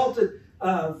exalted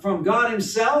from God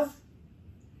himself.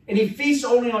 And he feasts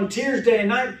only on tears day and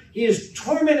night. He is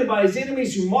tormented by his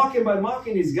enemies who mock him by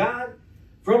mocking his God.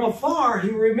 From afar, he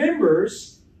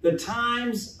remembers the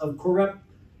times of corporate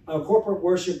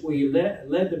worship where he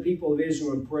led the people of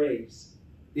Israel in praise.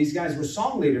 These guys were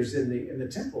song leaders in the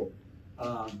temple.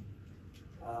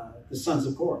 The sons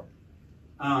of Korah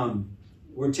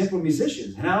were temple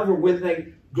musicians. However, with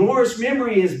a glorious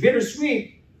memory is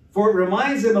bittersweet, for it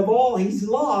reminds him of all he's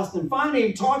lost. And finally,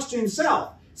 he talks to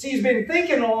himself. See, he's been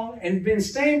thinking on and been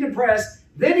staying depressed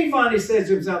Then he finally says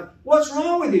to himself, what's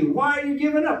wrong with you? Why are you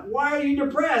giving up? Why are you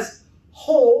depressed?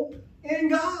 Hope in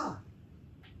God.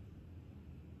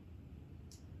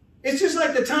 It's just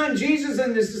like the time Jesus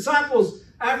and his disciples,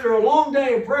 after a long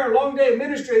day of prayer, a long day of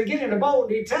ministry, they get in a boat,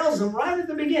 and he tells them right at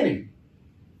the beginning.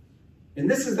 And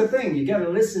this is the thing, you got to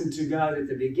listen to God at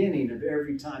the beginning of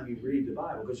every time you read the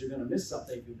Bible, because you're going to miss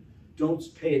something if you don't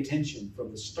pay attention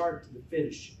from the start to the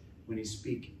finish when he's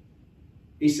speaking.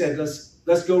 He said,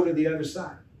 let's go to the other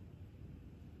side.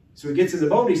 So he gets in the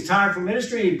boat, he's tired from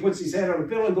ministry, he puts his head on a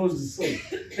pillow and goes to sleep.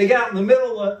 They get out in the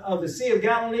middle of the Sea of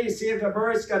Galilee, Sea of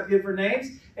Tiberias, got different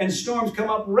names, and storms come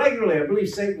up regularly. I believe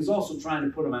Satan was also trying to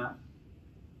put them out.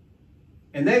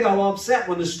 And they got all upset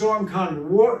when the storm comes,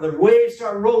 the waves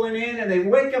start rolling in, and they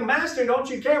wake him, Master, don't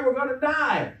you care? We're going to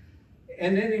die.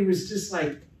 And then he was just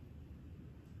like,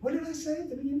 what did I say at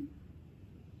the beginning?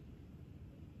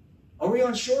 Are we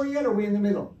on shore yet, or are we in the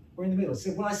middle? We're in the middle. I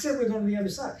said, well, I said we're going to the other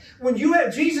side. When you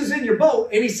have Jesus in your boat,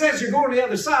 and he says you're going to the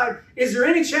other side, is there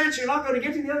any chance you're not going to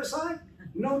get to the other side?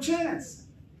 No chance.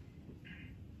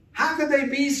 How could they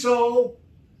be so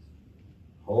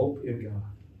hope in God?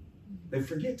 They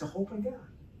forget to hope in God,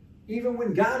 even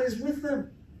when God is with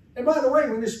them. And by the way,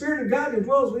 when the Spirit of God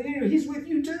dwells within you, he's with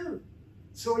you too.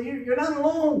 So you're not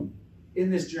alone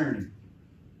in this journey.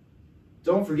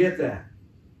 Don't forget that.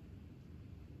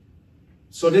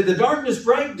 So did the darkness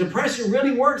break? Depression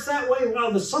really works that way?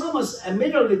 Well, the psalmist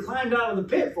admittedly climbed out of the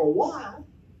pit for a while.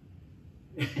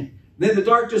 Then the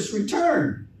darkness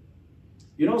returned.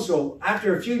 You know, so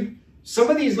after a few, some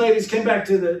of these ladies came back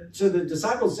to the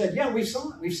disciples and said, yeah, we've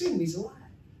seen him, he's alive.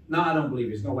 No, I don't believe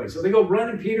there's no way. So they go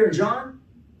running, Peter and John.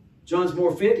 John's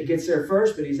more fit, he gets there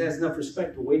first, but he has enough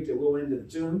respect to wait to go into the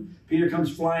tomb. Peter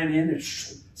comes flying in and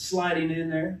sliding in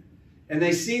there. And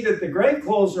they see that the grave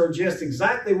clothes are just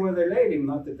exactly where they laid him.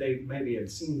 Not that they maybe had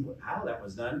seen how that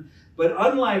was done. But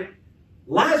unlike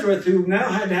Lazarus, who now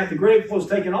had to have the grave clothes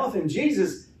taken off him,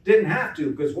 Jesus didn't have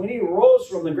to. Because when he rose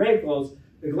from the grave clothes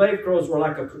were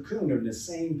like a cocoon in the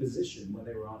same position when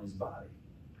they were on his body.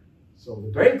 So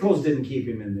the grave clothes didn't keep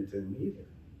him in the tomb either.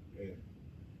 Yeah.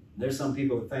 There's some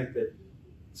people that think that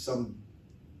some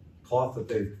cloth that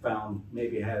they found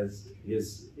maybe has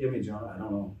his image on it. I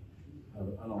don't know.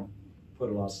 I don't put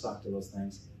a lot of stock to those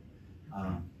things.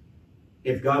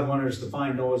 If God wanted us to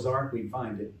find Noah's Ark, we'd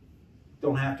find it.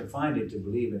 Don't have to find it to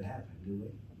believe it happened, do we?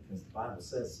 Because the Bible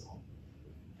says so.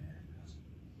 And,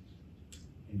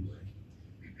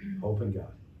 anyway, hope in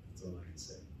God. That's all I can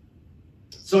say.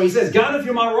 So he says, God, if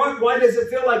you're my rock, why does it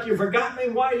feel like you forgot me?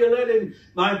 Why are you letting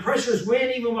my precious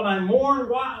win even when I mourn?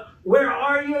 Where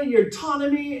are you? You're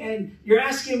taunting me and you're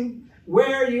asking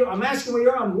where are you? I'm asking where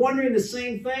you are. I'm wondering the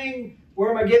same thing. Where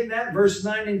am I getting that? Verse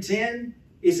 9 and 10.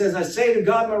 He says, I say to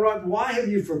God, my rock, why have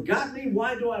you forgotten me?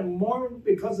 Why do I mourn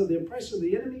because of the oppression of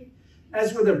the enemy?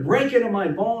 As with the breaking of my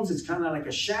bones, it's kind of like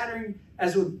a shattering.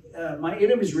 As with my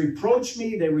enemies reproach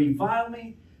me, they revile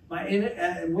me.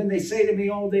 When they say to me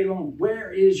all day long,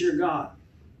 where is your God?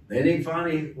 Then he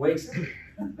finally wakes up.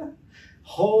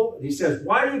 He says,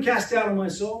 why do you cast down on my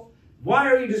soul? Why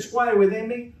are you disquieted within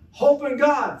me? Hope in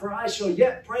God, for I shall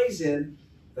yet praise him,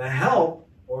 the help,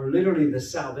 or literally the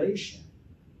salvation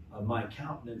of my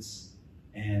countenance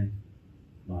and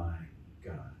my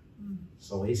God.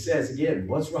 So he says again,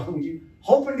 what's wrong with you?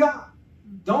 Hope in God.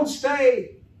 Don't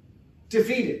stay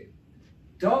defeated.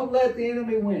 Don't let the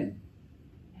enemy win.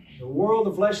 The world,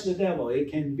 the flesh, the devil,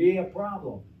 it can be a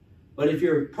problem. But if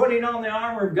you're putting on the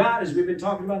armor of God, as we've been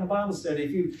talking about in the Bible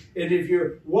study, if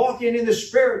you're walking in the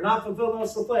Spirit, not fulfilling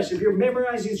lust of the flesh, if you're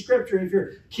memorizing Scripture, if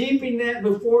you're keeping that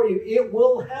before you, it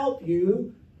will help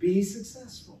you be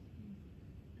successful.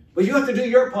 But you have to do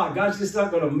your part. God's just not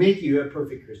going to make you a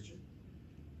perfect Christian.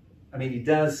 I mean, he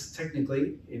does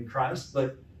technically in Christ,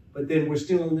 but then we're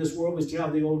still in this world. We still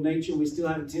have the old nature. We still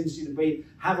have a tendency to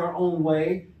have our own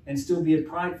way and still be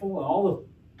prideful, and all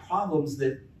the problems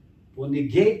that will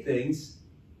negate things.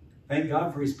 Thank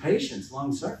God for his patience,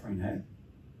 long-suffering, hey?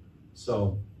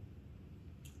 So,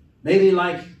 maybe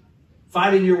like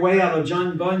fighting your way out of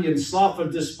John Bunyan's slough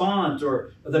of despond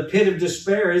or the pit of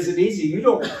despair isn't easy. You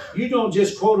don't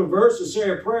just quote a verse or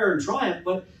say a prayer and triumph,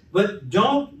 but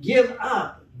don't give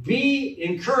up. Be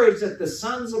encouraged that the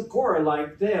sons of Korah,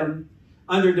 like them,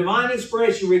 under divine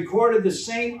inspiration, recorded the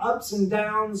same ups and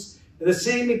downs, the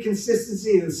same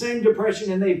inconsistency, the same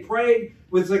depression, and they prayed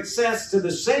with success to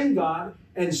the same God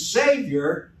and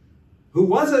Savior who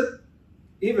wasn't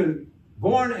even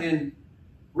born and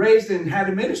raised and had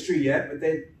a ministry yet, but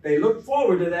they look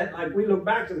forward to that like we look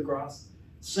back to the cross.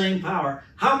 Same power.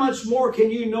 How much more can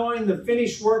you, knowing the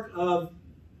finished work of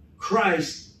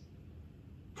Christ,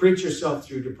 preach yourself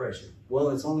through depression? Well,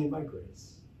 it's only by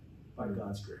grace, by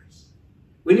God's grace.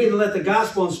 We need to let the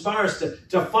gospel inspire us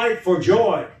to fight for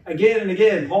joy again and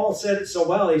again. Paul said it so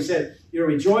well. He said, you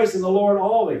rejoice in the Lord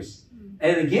always.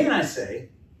 And again, I say,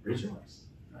 rejoice.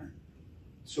 Right?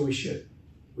 So we should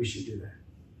do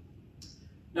that.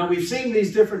 Now, we've seen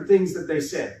these different things that they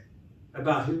said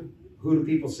about who do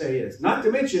people say he is. Not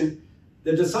to mention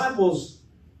the disciples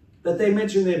that they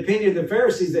mentioned the opinion of the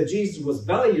Pharisees that Jesus was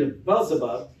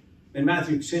Beelzebub in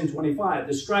Matthew 10:25.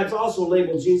 The scribes also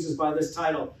labeled Jesus by this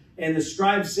title. And the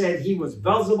scribes said he was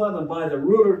Beelzebub, and by the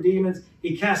ruler of demons,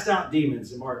 he cast out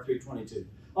demons in Mark 3:22. I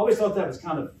always thought that was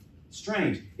kind of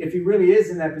strange. If he really is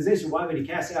in that position, why would he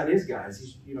cast out his guys?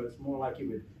 It's more like he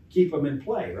would keep them in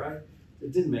play, right?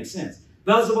 It didn't make sense.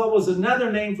 Beelzebub was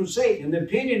another name for Satan. And the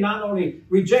opinion not only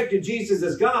rejected Jesus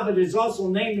as God, but it is also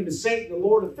named him as Satan, the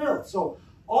Lord of filth. So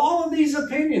all of these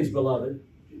opinions, beloved,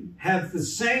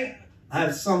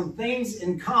 have some things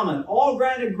in common. All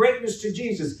granted greatness to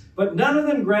Jesus, but none of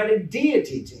them granted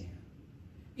deity to him.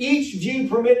 Each view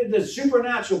permitted the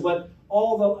supernatural, but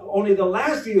only the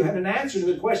last view had an answer to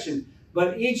the question,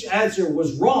 but each answer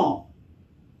was wrong.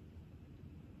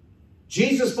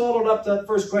 Jesus followed up that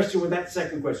first question with that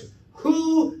second question.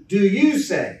 Who do you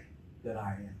say that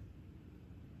I am?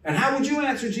 And how would you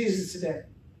answer Jesus today?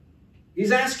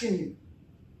 He's asking you.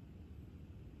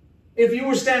 If you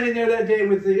were standing there that day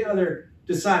with the other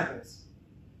disciples,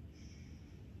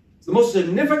 the most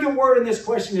significant word in this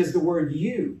question is the word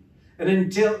you. And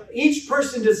until each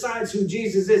person decides who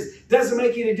Jesus is, doesn't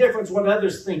make any difference what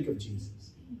others think of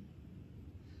Jesus.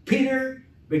 Peter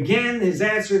began his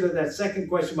answer to that second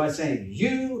question by saying,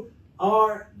 you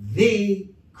are the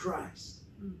Christ.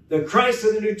 The Christ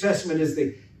of the New Testament is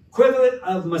the equivalent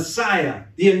of Messiah,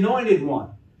 the anointed one.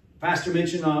 Pastor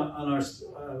mentioned on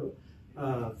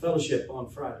our fellowship on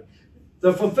Friday.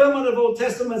 The fulfillment of Old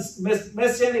Testament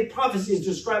messianic prophecies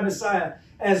describe Messiah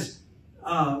as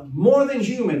more than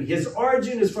human. His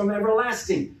origin is from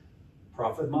everlasting.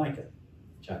 Prophet Micah,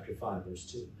 chapter 5,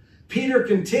 verse 2. Peter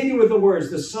continued with the words,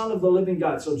 the Son of the living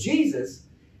God. So Jesus,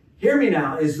 hear me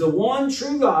now, is the one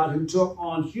true God who took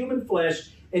on human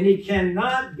flesh, and he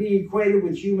cannot be equated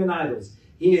with human idols.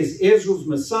 He is Israel's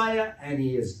Messiah, and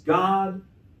he is God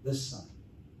the Son.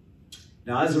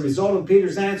 Now, as a result of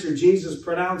Peter's answer, Jesus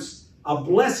pronounced a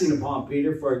blessing upon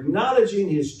Peter for acknowledging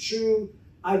his true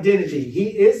identity. He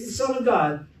is the Son of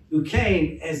God who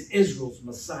came as Israel's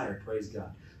Messiah, praise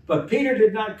God. But Peter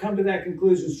did not come to that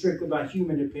conclusion strictly by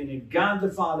human opinion. God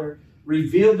the Father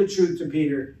revealed the truth to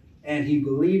Peter, and he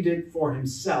believed it for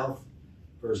himself,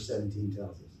 verse 17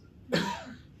 tells us.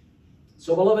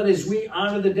 So, beloved, as we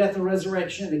honor the death and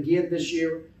resurrection again this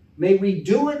year, may we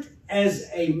do it as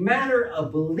a matter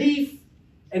of belief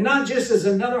and not just as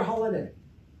another holiday.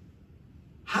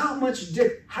 How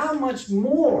much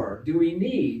more do we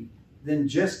need than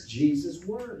just Jesus'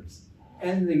 words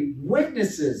and the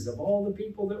witnesses of all the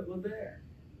people that were there?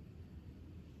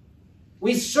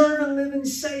 We serve a living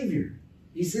Savior.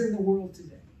 He's in the world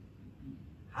today.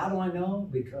 How do I know?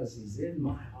 Because he's in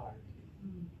my heart.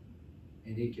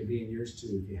 And he can be in yours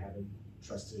too if you haven't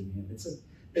trusted in him. It's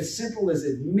as simple as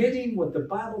admitting what the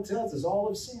Bible tells us. All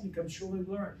of sin and come short of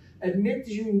glory. Admit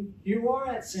that you are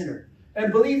that sinner.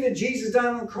 And believe that Jesus died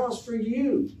on the cross for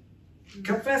you.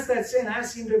 Confess that sin.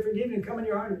 Ask him to forgive you and come in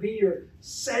your heart and be your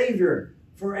Savior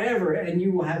forever. And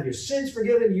you will have your sins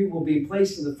forgiven. You will be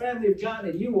placed in the family of God.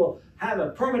 And you will have a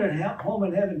permanent home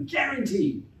in heaven,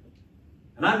 guaranteed.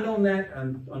 And I've known that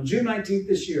on June 19th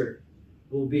this year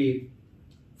will be,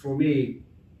 for me,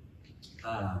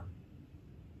 how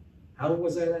old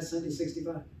was I last Sunday?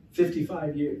 65?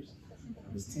 55 years.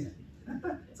 I was 10.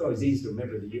 It's always easy to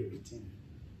remember the year of 10.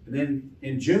 And then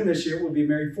in June this year, we'll be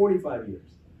married 45 years.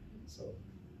 So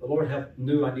the Lord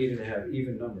knew I needed to have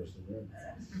even numbers.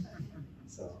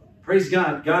 So praise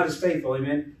God. God is faithful.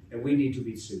 Amen. And we need to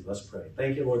be too. Let's pray.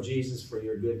 Thank you, Lord Jesus, for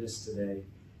your goodness today.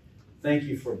 Thank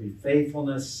you for your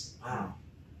faithfulness. Wow.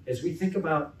 As we think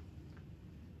about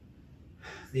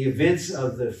the events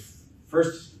of the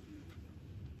first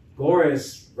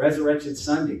glorious resurrection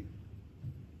Sunday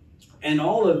and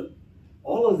all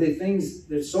of the things,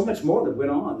 there's so much more that went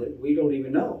on that we don't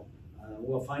even know.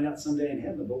 We'll find out someday in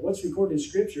heaven. But what's recorded in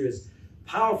Scripture is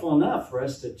powerful enough for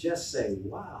us to just say,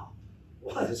 wow,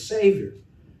 what a Savior.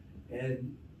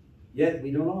 And yet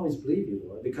we don't always believe you,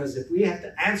 Lord, because if we have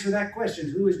to answer that question,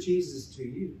 who is Jesus to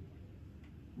you?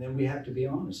 Then we have to be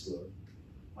honest, Lord.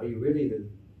 Are you really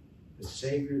the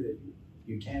Savior that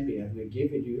you can be? Have we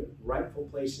given you a rightful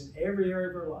place in every area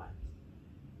of our life?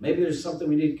 Maybe there's something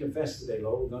we need to confess today,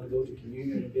 Lord. We're going to go to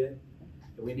communion in a bit.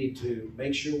 And we need to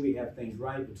make sure we have things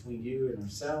right between you and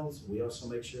ourselves. We also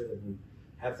make sure that we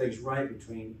have things right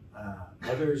between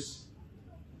others,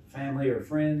 family or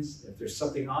friends. If there's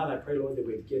something odd, I pray, Lord, that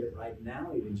we'd get it right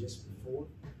now, even just before,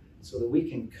 so that we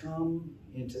can come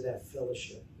into that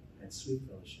fellowship, that sweet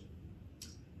fellowship.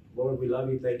 Lord, we love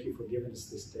you. Thank you for giving us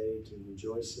this day to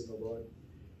rejoice in the Lord.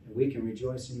 And we can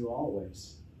rejoice in you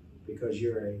always, because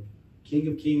you're a King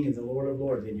of kings and the Lord of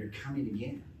lords, and you're coming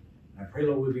again. And I pray,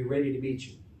 Lord, we'll be ready to meet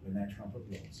you when that trumpet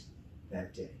blows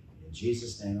that day. In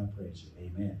Jesus' name I praise you.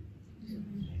 Amen.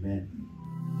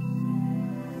 Amen.